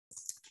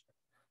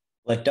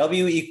Let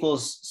W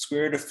equals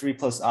square root of 3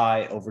 plus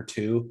I over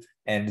 2,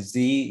 and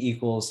Z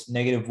equals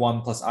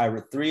 -1 plus I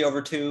root 3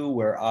 over 2,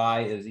 where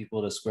I is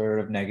equal to square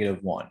root of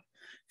 -1.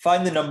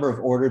 Find the number of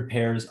ordered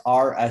pairs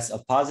RS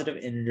of positive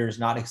integers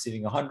not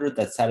exceeding 100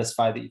 that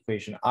satisfy the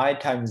equation I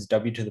times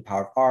W to the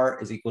power of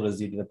R is equal to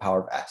Z to the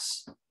power of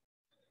S.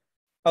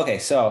 Okay,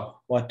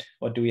 so what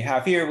do we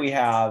have here? We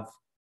have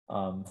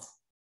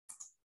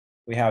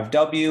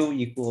W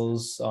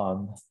equals,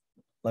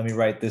 let me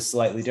write this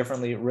slightly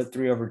differently, root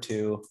 3 over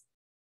 2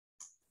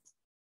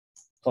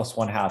 plus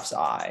 1/2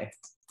 I.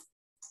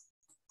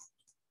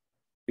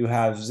 You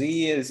have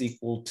Z is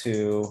equal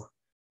to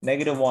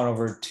 -1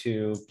 over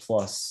 2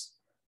 plus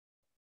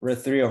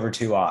root 3 over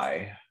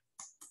 2I.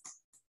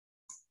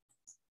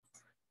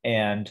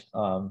 And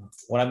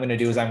what I'm going to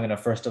do is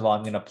first of all,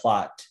 I'm going to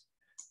plot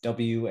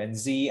W and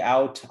Z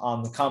out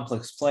on the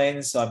complex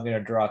plane. So I'm going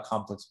to draw a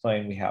complex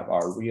plane. We have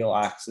our real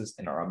axis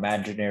and our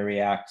imaginary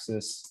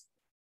axis.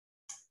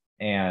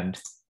 And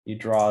you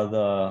draw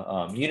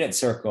the unit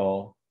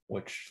circle,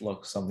 which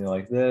looks something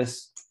like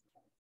this.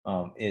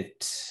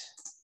 It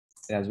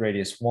has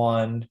radius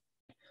 1.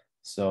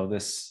 So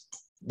this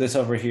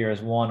over here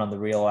is 1 on the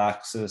real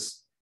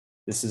axis.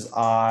 This is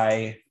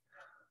I.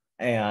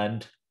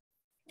 And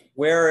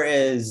where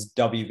is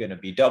W going to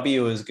be?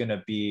 W is going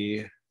to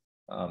be,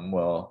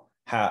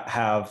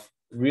 have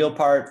real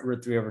part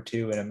root 3 over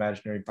 2 and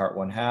imaginary part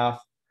 1/2.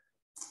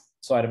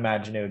 So I'd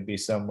imagine it would be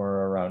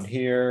somewhere around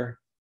here.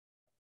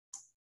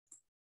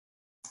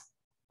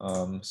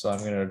 So I'm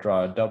going to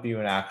draw a W,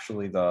 and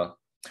actually the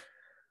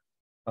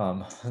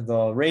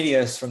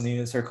radius from the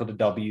unit circle to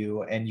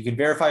W, and you can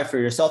verify for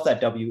yourself that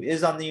W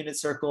is on the unit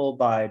circle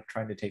by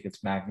trying to take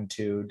its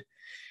magnitude.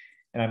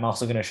 And I'm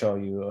also going to show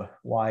you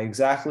why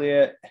exactly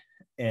it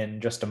in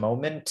just a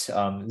moment.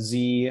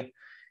 Z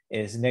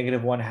is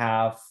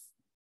 -1/2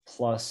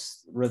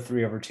 plus root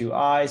 3 over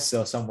 2I,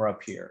 so somewhere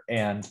up here.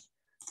 And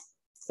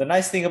the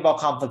nice thing about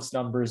complex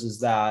numbers is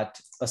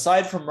that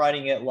aside from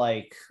writing it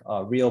like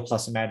real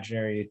plus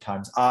imaginary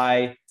times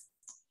I,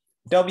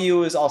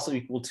 W is also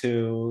equal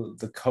to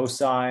the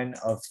cosine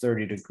of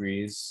 30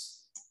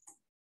 degrees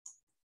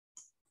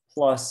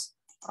plus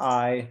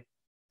I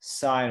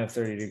sine of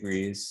 30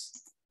 degrees.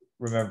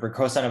 Remember,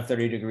 cosine of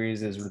 30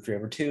 degrees is root 3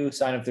 over 2,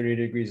 sine of 30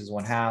 degrees is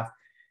 1/2.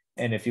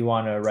 And if you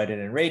want to write it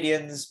in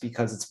radians,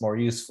 because it's more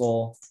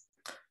useful,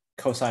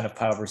 cosine of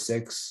pi over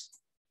 6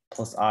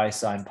 plus I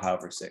sine pi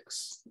over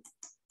 6.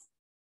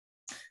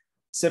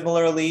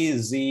 Similarly,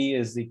 Z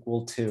is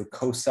equal to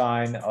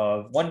cosine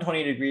of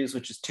 120 degrees,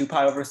 which is 2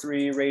 pi over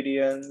 3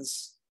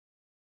 radians,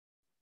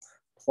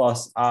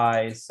 plus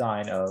I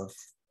sine of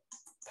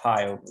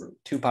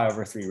 2 pi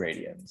over 3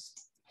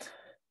 radians.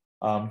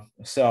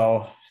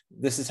 So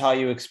this is how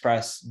you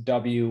express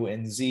W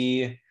and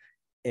Z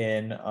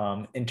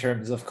in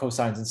terms of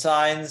cosines and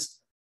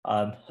sines.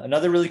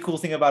 Another really cool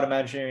thing about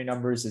imaginary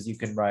numbers is you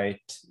can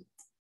write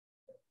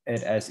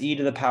it as e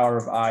to the power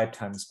of I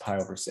times pi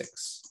over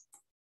 6.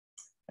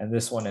 And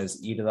this one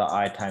is e to the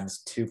I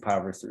times 2 pi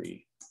over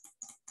 3.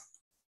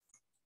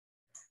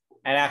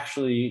 And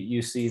actually,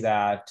 you see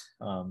that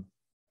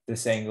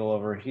this angle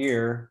over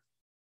here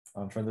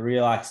from the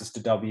real axis to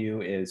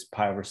W is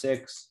pi over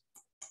 6.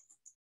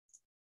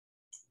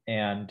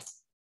 And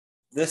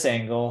this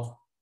angle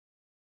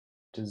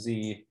to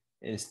Z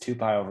is 2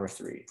 pi over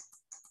 3.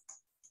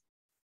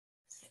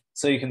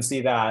 So you can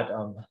see that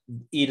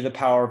e to the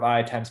power of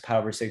I times pi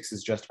over 6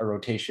 is just a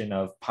rotation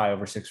of pi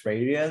over 6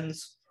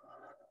 radians.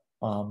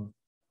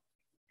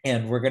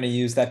 And we're going to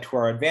use that to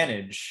our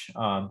advantage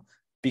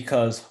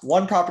because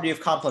one property of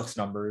complex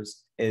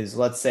numbers is,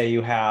 let's say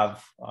you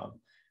have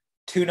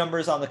two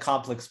numbers on the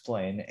complex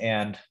plane,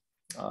 and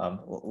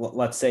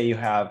let's say you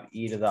have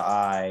e to the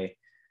I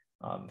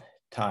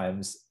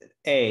times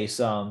a,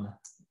 some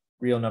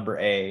real number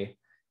a,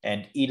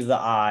 and e to the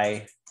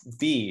I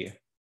b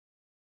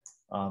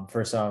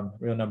for some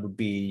real number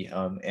b,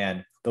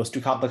 and those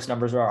two complex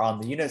numbers are on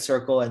the unit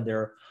circle and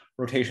they're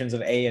rotations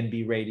of a and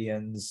b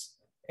radians.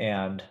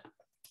 And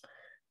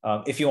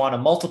if you want to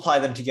multiply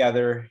them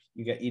together,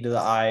 you get e to the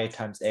I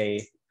times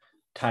a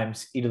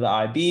times e to the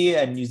ib,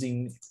 and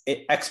using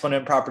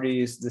exponent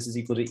properties, this is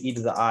equal to e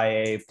to the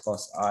ia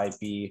plus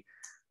ib,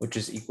 which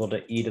is equal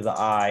to e to the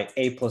I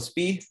a plus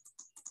b.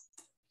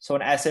 So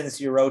in essence,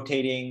 you're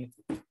rotating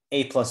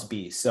a plus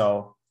b.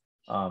 So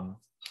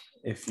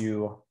if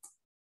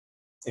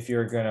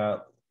you're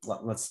gonna,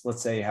 let's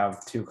say you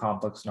have two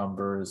complex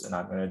numbers, and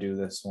I'm gonna do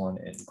this one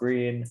in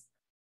green.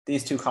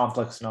 These two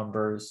complex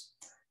numbers,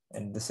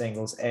 and this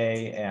angle is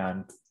a,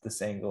 and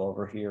this angle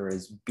over here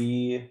is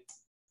b.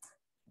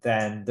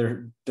 Then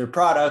their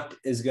product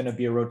is gonna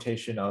be a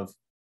rotation of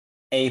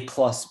a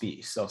plus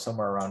b. So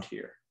somewhere around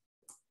here.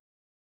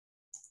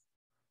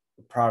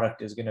 The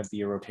product is gonna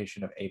be a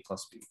rotation of a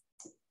plus b.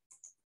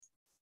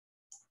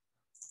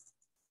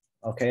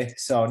 Okay,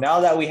 so now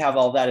that we have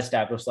all that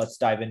established, let's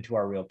dive into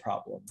our real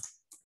problem.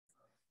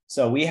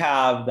 So we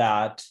have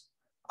that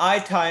I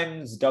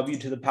times w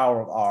to the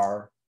power of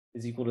r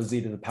is equal to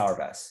z to the power of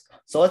s.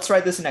 So let's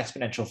write this in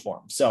exponential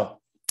form.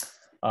 So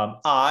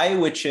I,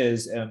 which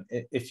is,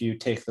 if you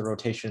take the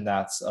rotation,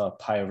 that's a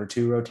pi over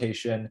 2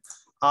 rotation.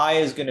 I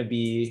is going to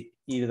be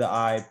e to the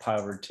I pi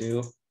over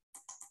 2.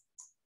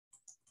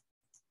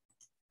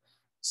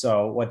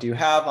 So what do you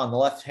have on the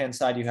left-hand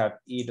side? You have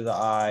e to the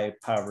I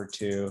pi over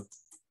 2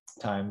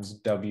 times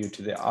w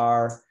to the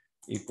r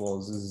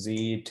equals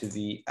z to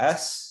the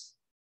s.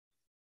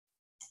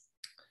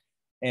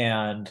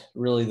 And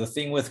really the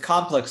thing with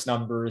complex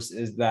numbers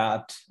is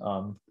that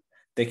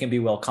they can be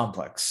well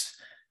complex,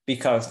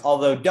 because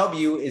although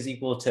w is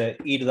equal to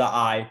e to the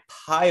I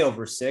pi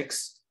over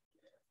 6,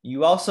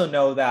 you also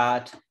know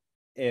that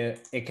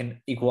it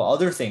can equal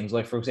other things.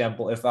 Like, for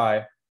example, if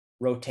I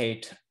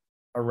rotate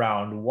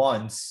around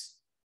once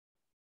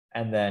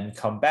and then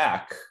come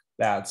back,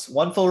 that's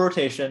 1 full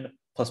rotation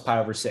plus pi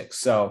over 6.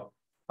 So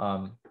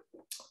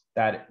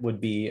that would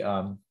be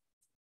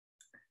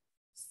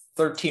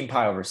 13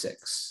 pi over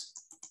 6.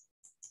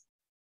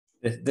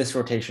 This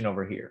rotation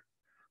over here,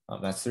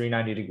 that's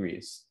 390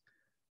 degrees.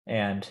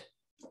 And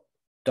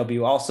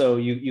w also,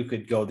 you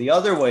could go the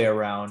other way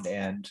around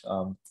and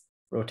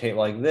rotate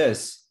like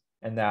this,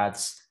 and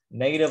that's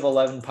negative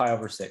 11 pi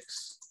over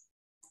 6.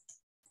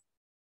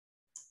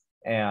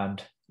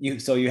 And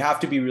so you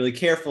have to be really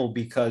careful,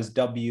 because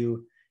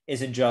w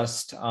isn't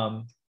just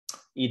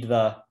e to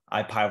the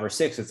I pi over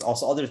 6. It's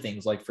also other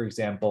things, like, for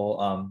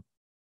example,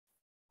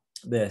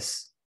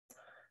 this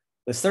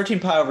 13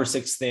 pi over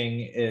 6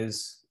 thing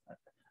is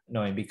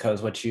annoying,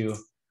 because what you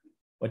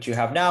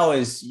have now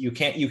is you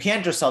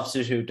can't just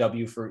substitute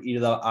w for e to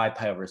the I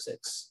pi over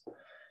 6.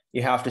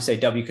 You have to say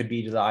w could be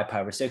e to the I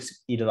pi over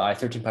 6, e to the I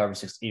 13 pi over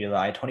 6, e to the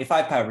I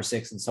 25 pi over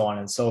 6, and so on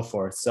and so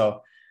forth.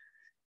 So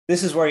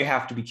this is where you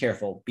have to be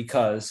careful,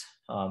 because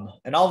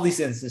in all of these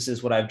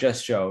instances, what I've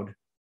just showed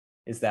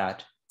is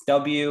that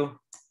w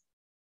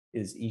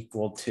is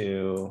equal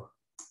to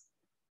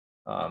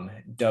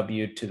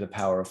w to the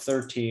power of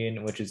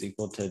 13, which is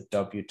equal to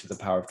w to the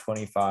power of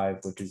 25,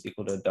 which is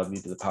equal to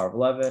w to the power of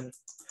 11,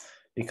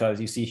 because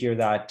you see here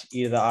that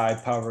e to the I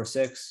power over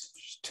 6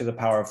 to the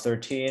power of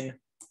 13,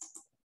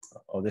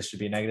 oh, this should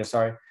be negative,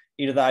 sorry,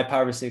 e to the I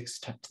power over 6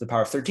 to the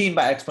power of 13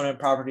 by exponent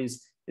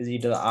properties is e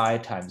to the I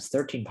times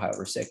 13 pi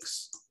over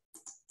 6.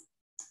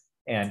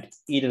 And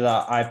e to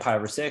the I pi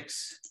over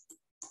 6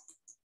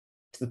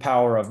 to the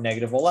power of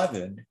negative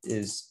 11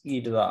 is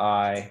e to the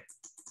I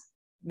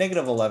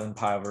negative 11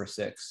 pi over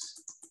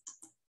 6.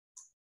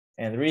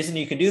 And the reason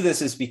you can do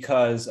this is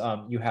because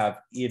you have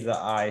e to the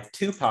I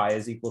 2 pi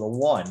is equal to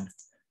 1,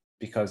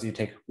 because you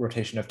take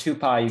rotation of 2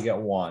 pi, you get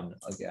 1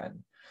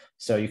 again.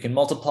 So you can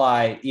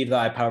multiply e to the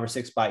I pi over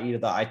 6 by e to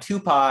the I 2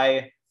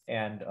 pi,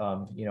 and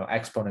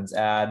exponents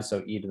add.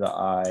 So e to the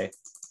I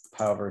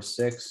pi over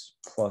 6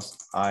 plus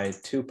I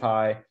 2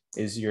 pi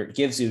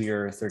gives you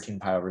your 13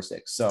 pi over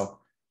 6. So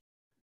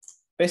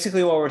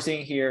basically what we're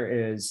seeing here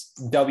is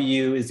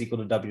w is equal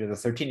to w to the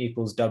 13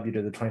 equals w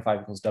to the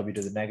 25 equals w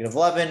to the negative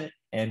 11.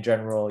 And in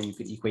general, you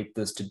could equate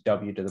this to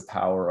w to the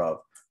power of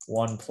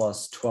 1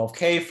 plus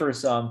 12k for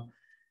some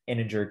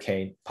integer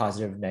k,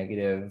 positive,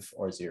 negative,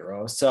 or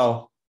 0.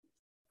 So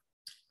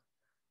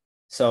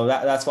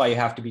that's why you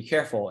have to be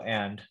careful.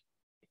 And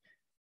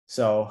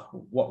so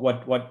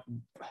what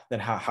then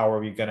how are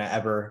we going to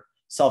ever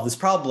solve this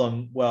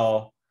problem?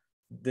 Well,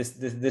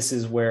 this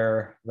is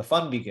where the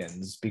fun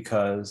begins,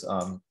 because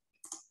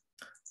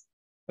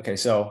okay,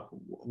 so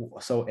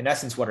in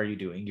essence, what are you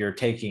doing? You're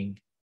taking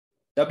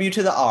w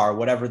to the r,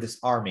 whatever this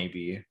r may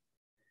be,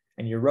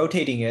 and you're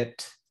rotating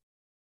it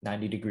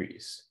 90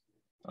 degrees.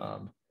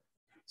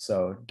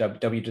 So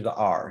w to the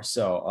r.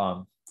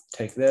 So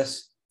take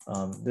this.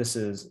 This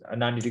is a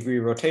 90-degree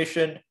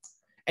rotation,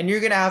 and you're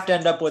going to have to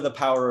end up with a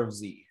power of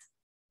z.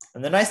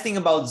 And the nice thing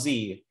about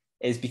z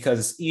is, because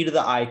it's e to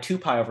the I 2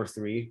 pi over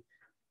 3,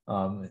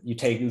 you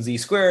take z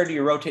squared,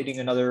 you're rotating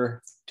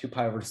another 2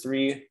 pi over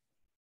 3.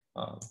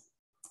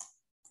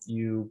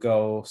 You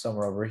go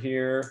somewhere over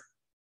here,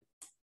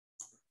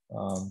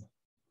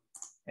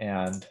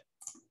 and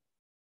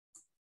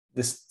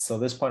this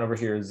point over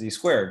here is z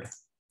squared.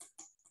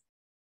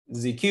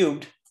 Z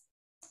cubed,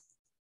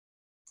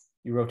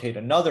 you rotate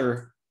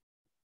another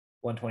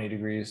 120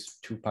 degrees,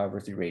 2 pi over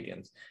 3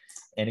 radians,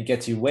 and it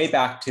gets you way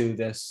back to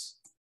this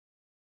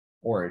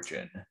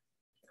origin.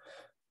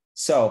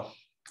 So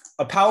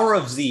a power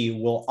of z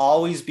will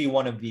always be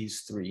one of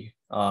these three: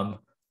 the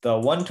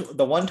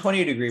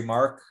 120 degree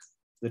mark,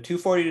 the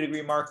 240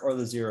 degree mark, or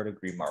the 0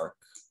 degree mark.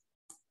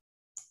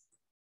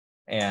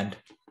 And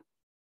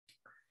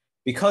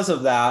because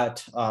of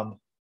that,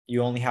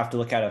 you only have to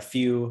look at a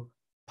few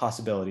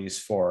possibilities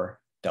for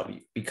w,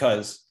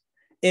 because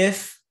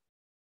if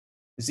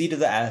z to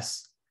the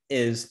s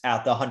is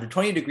at the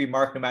 120 degree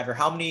mark, no matter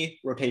how many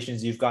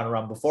rotations you've gone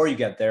around before you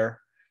get there,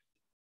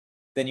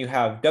 then you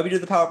have w to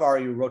the power of r,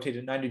 you rotate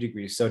it 90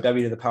 degrees. So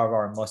w to the power of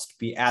r must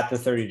be at the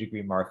 30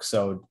 degree mark.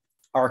 So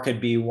r could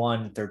be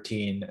 1,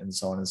 13, and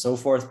so on and so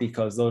forth,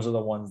 because those are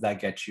the ones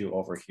that get you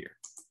over here.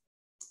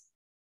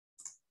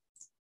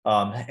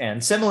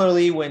 And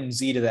similarly, when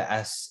z to the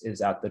s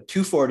is at the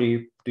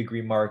 240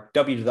 degree mark,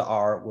 w to the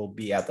r will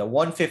be at the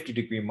 150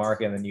 degree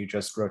mark, and then you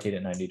just rotate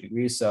it 90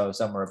 degrees. So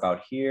somewhere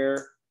about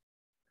here.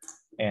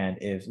 And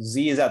if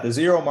z is at the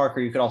 0 mark,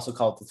 or you could also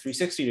call it the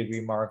 360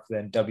 degree mark,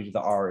 then w to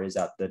the r is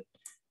at the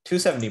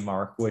 270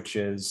 mark, which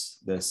is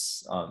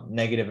this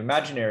negative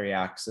imaginary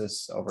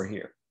axis over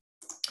here.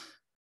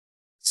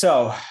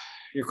 So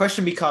your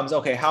question becomes,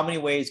 okay, how many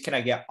ways can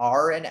I get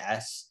r and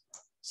s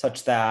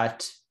such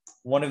that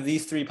one of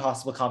these three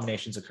possible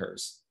combinations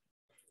occurs?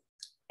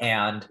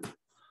 And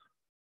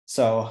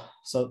so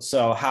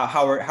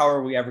how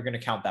are we ever going to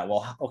count that?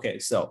 Well, okay,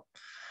 so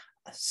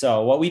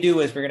what we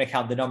do is we're going to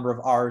count the number of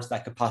r's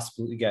that could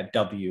possibly get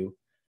w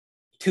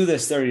to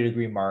this 30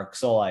 degree mark.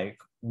 So like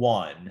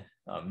 1,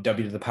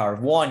 w to the power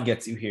of 1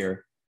 gets you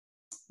here.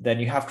 Then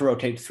you have to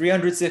rotate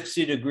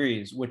 360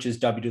 degrees, which is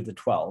w to the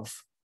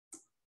 12.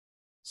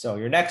 So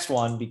your next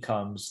one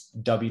becomes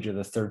w to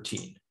the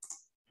 13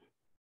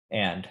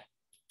 and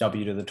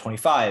w to the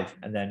 25.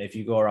 And then if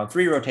you go around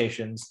 3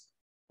 rotations,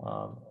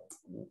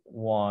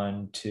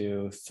 1,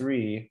 2,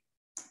 3,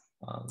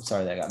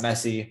 sorry, that got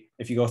messy.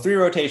 If you go 3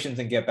 rotations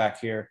and get back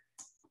here,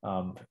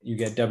 you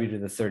get w to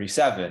the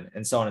 37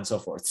 and so on and so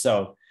forth.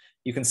 So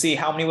you can see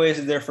how many ways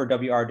are there for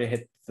WR to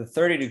hit the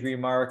 30 degree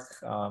mark,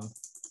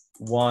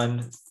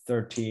 1,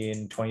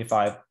 13,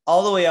 25,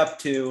 all the way up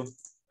to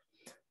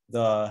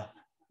the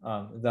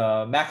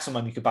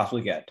maximum you could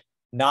possibly get,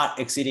 not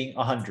exceeding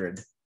 100.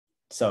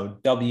 So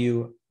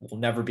W will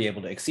never be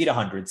able to exceed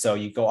 100. So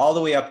you go all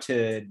the way up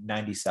to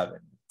 97.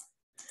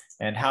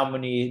 And how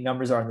many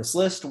numbers are on this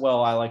list?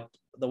 Well,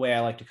 the way I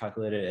like to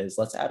calculate it is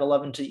let's add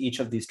 11 to each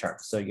of these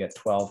terms. So you get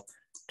 12,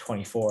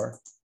 24,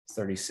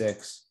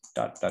 36,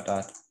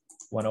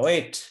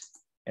 108.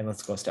 And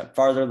let's go a step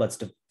farther. Let's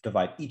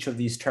divide each of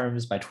these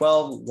terms by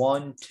 12,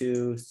 1,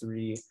 2,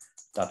 3,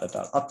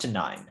 up to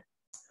 9.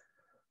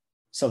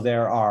 So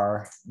there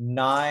are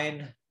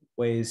 9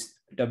 ways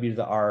w to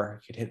the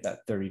r could hit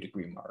that 30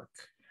 degree mark.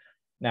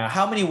 Now,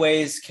 how many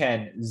ways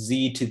can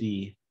z to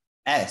the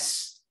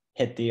s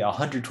hit the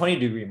 120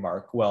 degree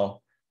mark?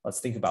 Well, let's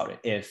think about it.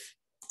 If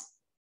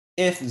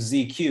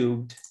z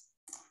cubed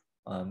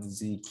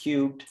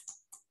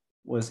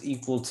was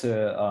equal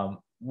to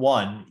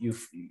 1, you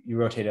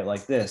rotate it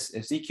like this.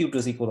 If z cubed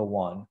was equal to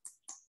 1,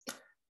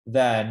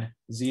 then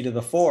z to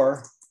the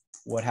 4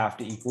 would have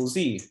to equal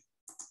z.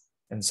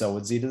 And so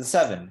would z to the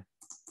 7.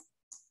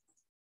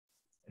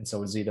 And so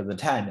would z to the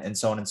 10, and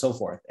so on and so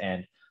forth.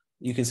 And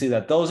you can see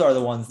that those are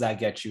the ones that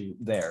get you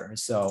there.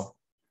 So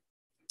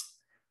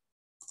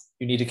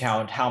you need to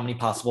count how many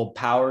possible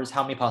powers,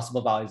 how many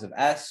possible values of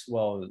s.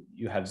 Well,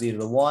 you have z to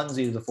the 1,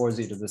 z to the 4,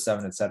 z to the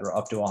 7, etc.,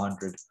 up to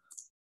 100,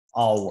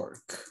 all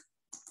work.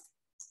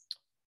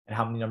 And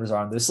how many numbers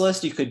are on this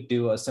list? You could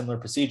do a similar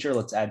procedure.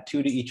 Let's add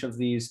 2 to each of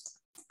these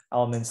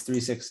elements,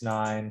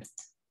 369,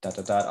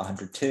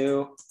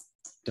 102.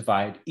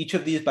 Divide each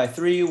of these by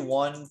 3,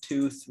 1,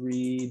 2,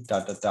 3,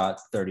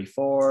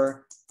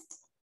 34.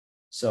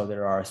 So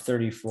there are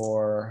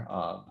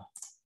 34.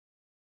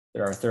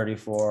 There are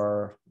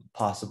 34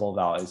 possible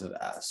values of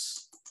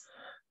s.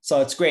 So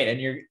it's great,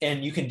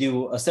 and you can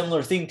do a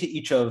similar thing to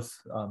each of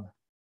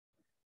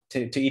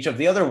each of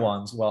the other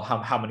ones. Well,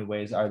 how many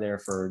ways are there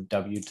for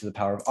w to the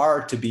power of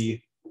r to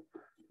be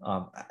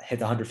hit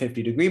the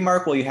 150 degree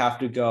mark? Well, you have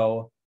to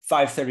go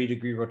 5 30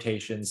 degree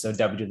rotations. So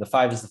w to the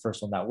 5 is the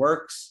first one that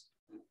works.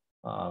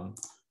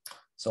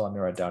 So let me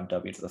write down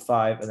w to the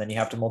 5, and then you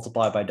have to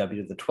multiply by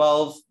w to the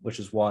 12, which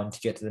is 1, to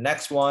get to the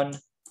next one,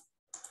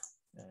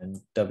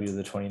 and w to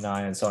the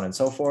 29, and so on and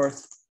so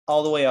forth,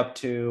 all the way up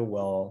to,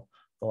 well,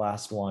 the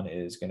last one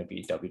is going to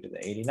be w to the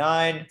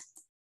 89.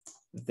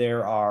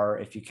 There are,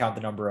 if you count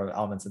the number of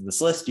elements in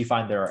this list, you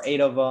find there are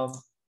 8 of them.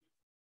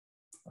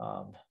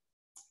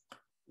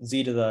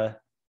 Z to the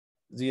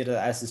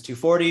s is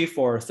 240.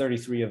 For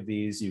 33 of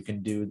these, you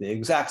can do the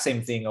exact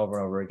same thing over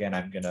and over again.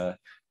 I'm going to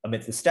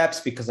omit the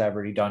steps because I've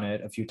already done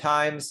it a few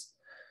times.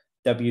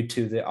 W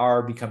to the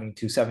r becoming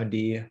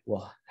 270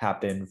 will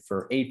happen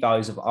for 8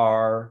 values of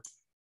r,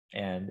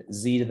 and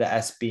z to the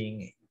s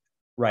being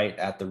right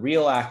at the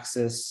real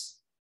axis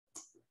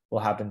will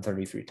happen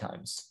 33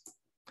 times.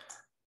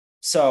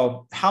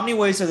 So how many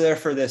ways are there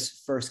for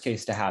this first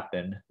case to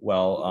happen?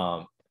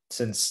 Well,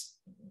 since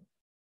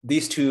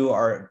these two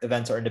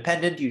events are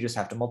independent, you just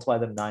have to multiply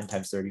them 9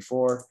 times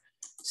 34.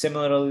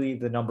 Similarly,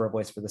 the number of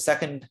ways for the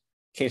second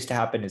case to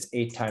happen is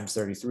 8 times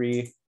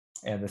 33.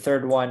 And the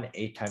third one,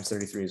 8 times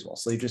 33 as well.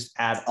 So you just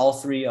add all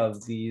 3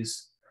 of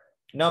these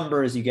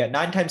numbers. You get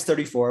 9 times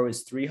 34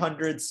 is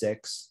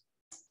 306.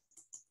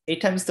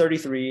 8 times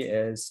 33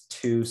 is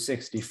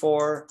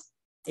 264.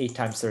 8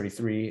 times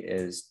 33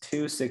 is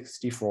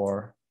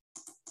 264.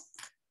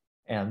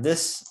 And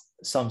this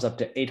sums up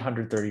to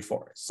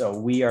 834. So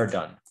we are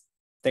done.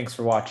 Thanks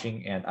for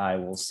watching, and I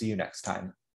will see you next time.